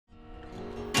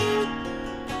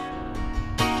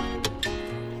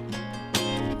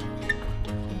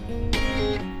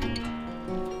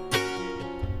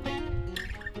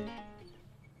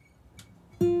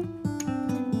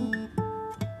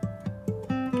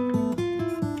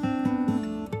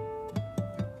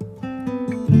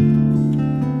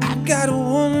got a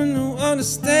woman who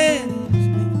understands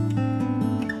me.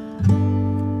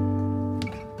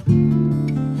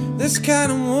 This kind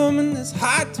of woman is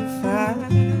hard to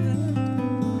find.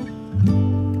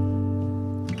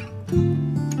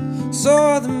 So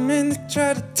all the men that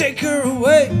try to take her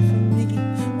away from me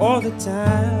all the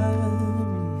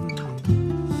time,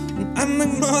 and I'm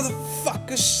like,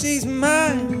 motherfucker, she's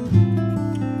mine.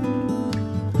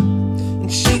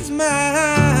 And she's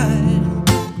mine.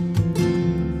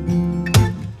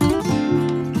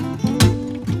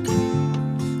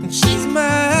 And she's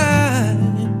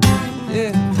mine.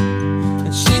 Yeah.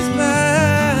 And she's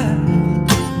mine.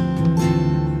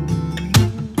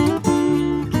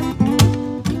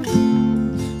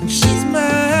 And she's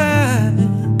mine.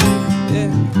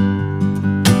 Yeah.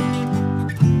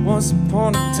 Once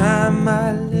upon a time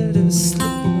I let her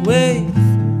slip away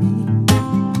from me.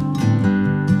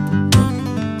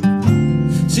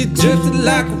 She drifted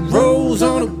like a rose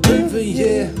on a river,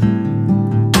 yeah.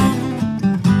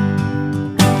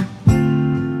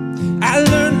 I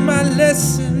learned my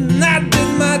lesson, I did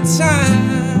my time.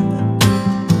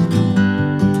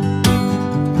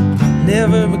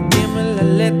 Never again will I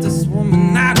let this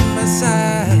woman out of my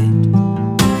sight.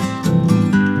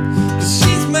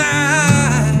 She's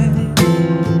mine.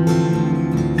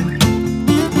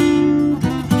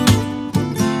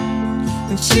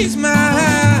 And she's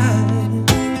mine.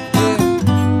 Yeah.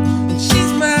 And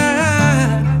she's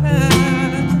mine.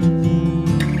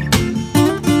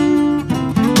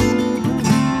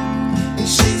 And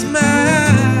she's mine.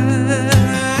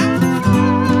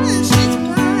 And she's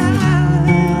mine.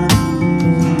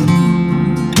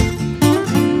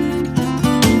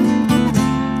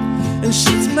 And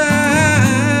she's mine.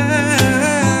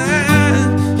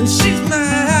 And she's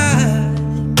mine.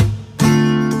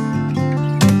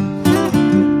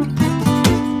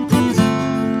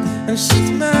 And she's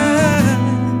mine.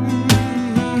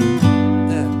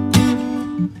 Yeah.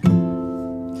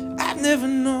 I've never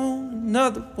known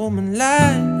another woman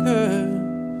like her.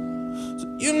 So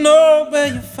you know where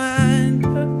you find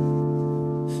her,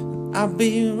 and I'll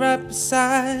be right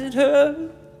beside her.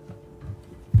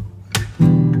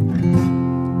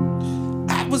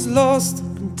 I was lost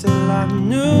up until I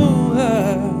knew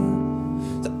her,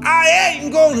 so I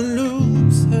ain't gonna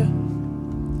lose her,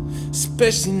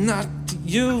 especially not to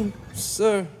you,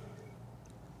 sir.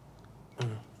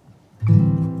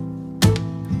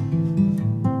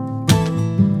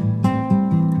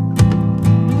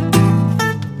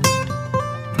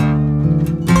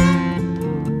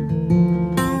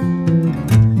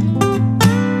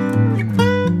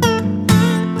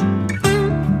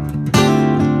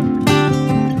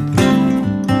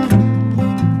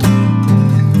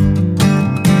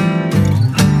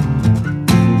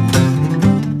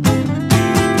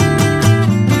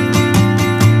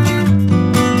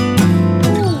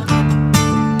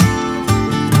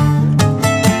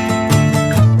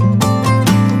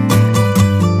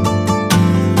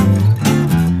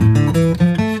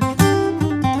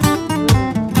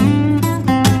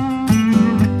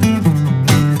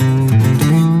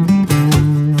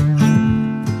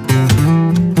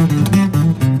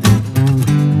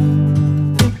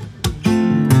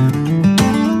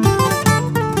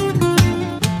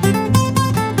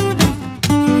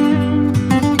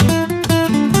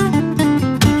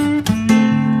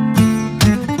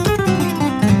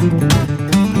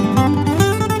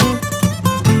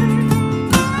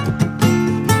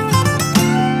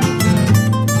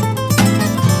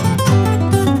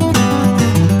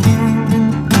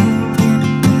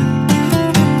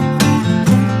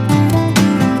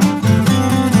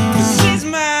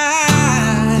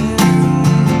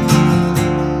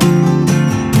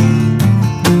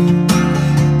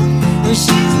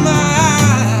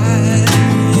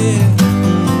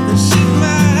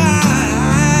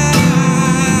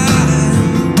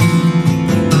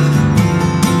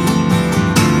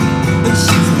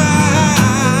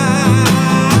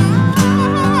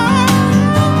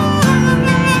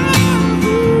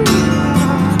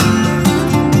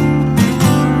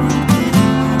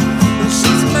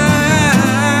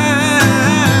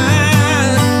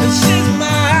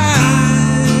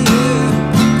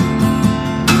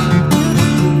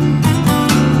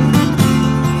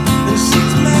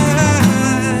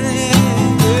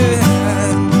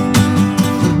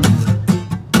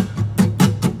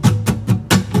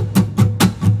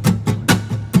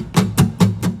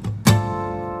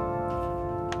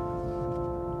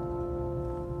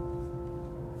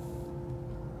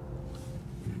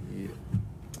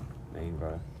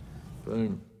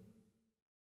 Boom.